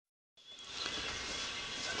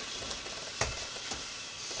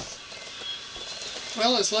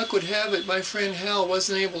Well, as luck would have it, my friend Hal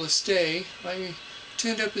wasn't able to stay. I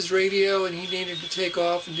tuned up his radio and he needed to take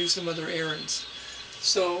off and do some other errands.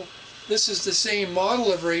 So this is the same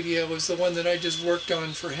model of radio as the one that I just worked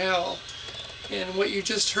on for Hal. And what you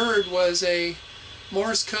just heard was a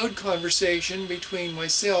Morse code conversation between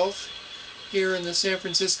myself here in the San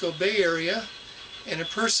Francisco Bay Area and a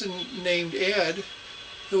person named Ed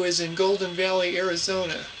who is in Golden Valley,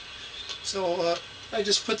 Arizona. So I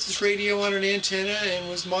just put this radio on an antenna and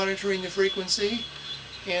was monitoring the frequency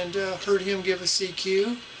and heard him give a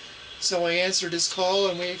CQ. So I answered his call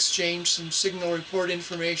and we exchanged some signal report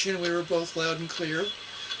information. We were both loud and clear.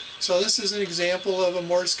 So this is an example of a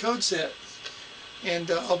Morse code set. And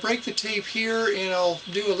I'll break the tape here and I'll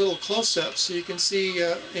do a little close-up so you can see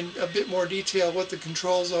in a bit more detail what the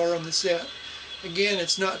controls are on the set. Again,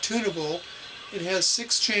 it's not tunable. It has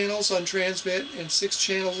 6 channels on transmit and 6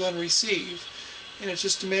 channels on receive. And it's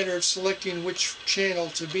just a matter of selecting which channel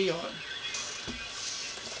to be on.